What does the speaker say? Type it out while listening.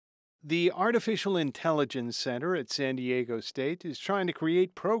The Artificial Intelligence Center at San Diego State is trying to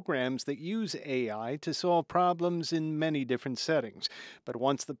create programs that use AI to solve problems in many different settings. But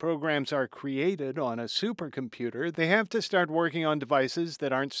once the programs are created on a supercomputer, they have to start working on devices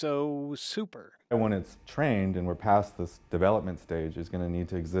that aren't so super. And when it's trained and we're past this development stage, it's going to need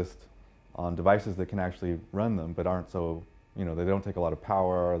to exist on devices that can actually run them, but aren't so, they don't take a lot of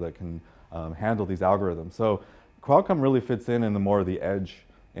power, that can handle these algorithms. So Qualcomm really fits in the more of the edge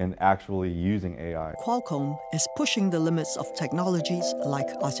in actually using AI. Qualcomm is pushing the limits of technologies like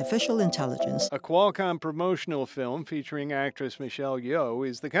artificial intelligence. A Qualcomm promotional film featuring actress Michelle Yeoh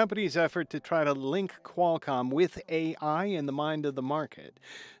is the company's effort to try to link Qualcomm with AI in the mind of the market.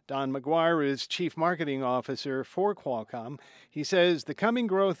 Don McGuire is Chief Marketing Officer for Qualcomm. He says the coming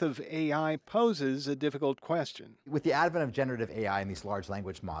growth of AI poses a difficult question. With the advent of generative AI and these large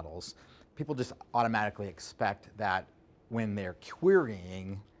language models, people just automatically expect that when they're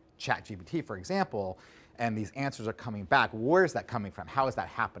querying ChatGPT, for example, and these answers are coming back, where is that coming from? How is that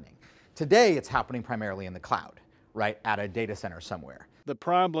happening? Today, it's happening primarily in the cloud, right, at a data center somewhere. The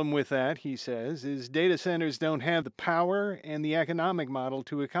problem with that, he says, is data centers don't have the power and the economic model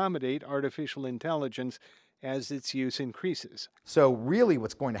to accommodate artificial intelligence as its use increases. So really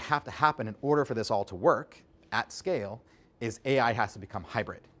what's going to happen in order for this all to work at scale is AI has to become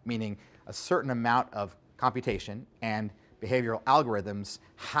hybrid, meaning a certain amount of computation and behavioral algorithms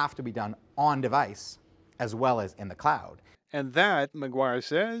have to be done on device as well as in the cloud. And that, McGuire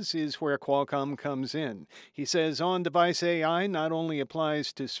says, is where Qualcomm comes in. He says on-device AI not only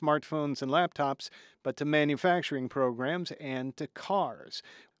applies to smartphones and laptops, but to manufacturing programs and to cars.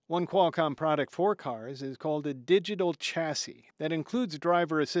 One Qualcomm product for cars is called a digital chassis that includes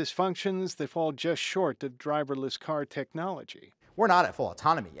driver assist functions that fall just short of driverless car technology. We're not at full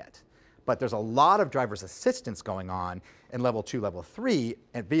autonomy yet, but there's a lot of driver's assistance going on in level 2, level 3,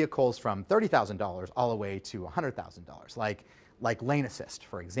 and vehicles from $30,000 all the way to $100,000, like lane assist,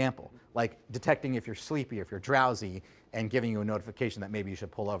 for example, like detecting if you're sleepy, if you're drowsy, and giving you a notification that maybe you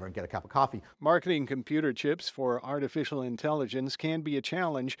should pull over and get a cup of coffee. Marketing computer chips for artificial intelligence can be a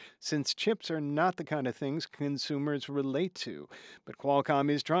challenge since chips are not the kind of things consumers relate to. But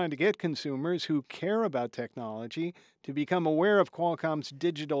Qualcomm is trying to get consumers who care about technology to become aware of Qualcomm's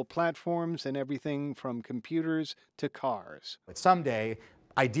digital platforms and everything from computers to cars. But someday,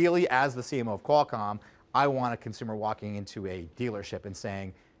 ideally as the CMO of Qualcomm, I want a consumer walking into a dealership and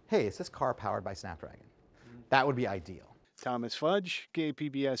saying, hey, is this car powered by Snapdragon? That would be ideal. Thomas Fudge,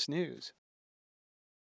 KPBS News.